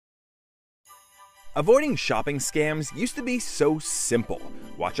Avoiding shopping scams used to be so simple.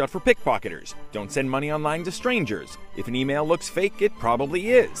 Watch out for pickpocketers. Don't send money online to strangers. If an email looks fake, it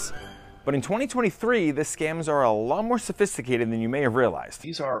probably is. But in 2023, the scams are a lot more sophisticated than you may have realized.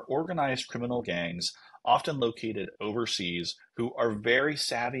 These are organized criminal gangs, often located overseas, who are very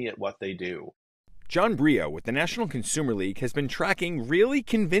savvy at what they do. John Brio with the National Consumer League has been tracking really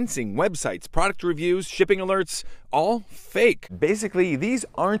convincing websites, product reviews, shipping alerts, all fake. Basically, these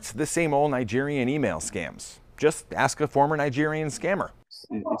aren't the same old Nigerian email scams. Just ask a former Nigerian scammer.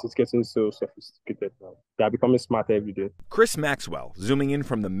 It is getting so sophisticated now. They are becoming smarter every day. Chris Maxwell, zooming in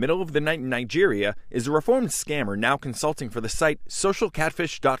from the middle of the night in Nigeria, is a reformed scammer now consulting for the site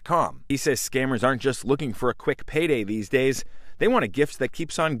socialcatfish.com. He says scammers aren't just looking for a quick payday these days. They want a gift that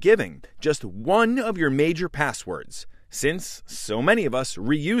keeps on giving, just one of your major passwords, since so many of us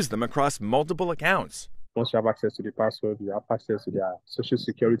reuse them across multiple accounts. Once you have access to the password, you have access to their social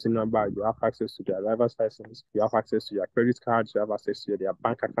security number, you have access to their driver's license, you have access to their credit cards, you have access to their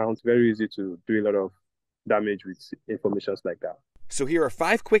bank accounts. Very easy to do a lot of damage with information like that. So here are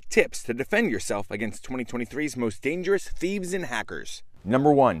 5 quick tips to defend yourself against 2023's most dangerous thieves and hackers.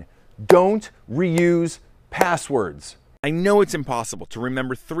 Number 1, don't reuse passwords. I know it's impossible to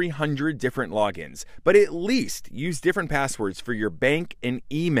remember 300 different logins, but at least use different passwords for your bank and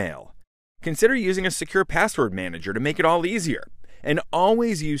email. Consider using a secure password manager to make it all easier. And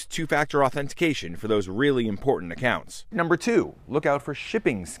always use 2-factor authentication for those really important accounts. Number 2, look out for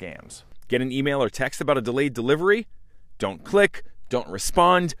shipping scams. Get an email or text about a delayed delivery? Don't click, don't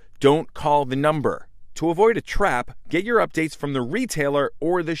respond, don't call the number. To avoid a trap, get your updates from the retailer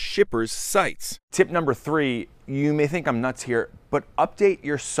or the shipper's sites. Tip number 3, you may think I'm nuts here, but update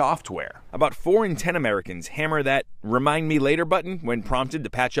your software. About 4 in 10 Americans hammer that remind me later button when prompted to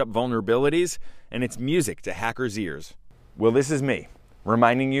patch up vulnerabilities, and it's music to hackers' ears. Well, this is me,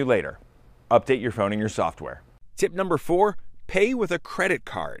 reminding you later. Update your phone and your software. Tip number 4, pay with a credit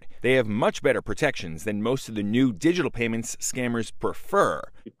card. They have much better protections than most of the new digital payments scammers prefer.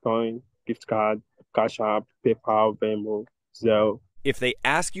 Bitcoin, gift card, Cash App, PayPal, Venmo, Zelle. If they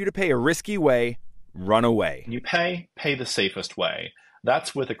ask you to pay a risky way, run away. When you pay the safest way.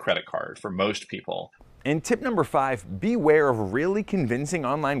 That's with a credit card for most people. And tip number 5, beware of really convincing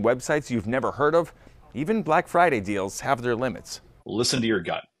online websites you've never heard of. Even Black Friday deals have their limits. Listen to your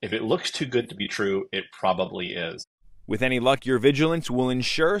gut. If it looks too good to be true, it probably is. With any luck, your vigilance will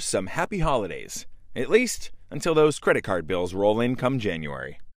ensure some happy holidays. At least until those credit card bills roll in come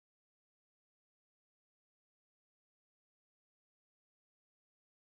January.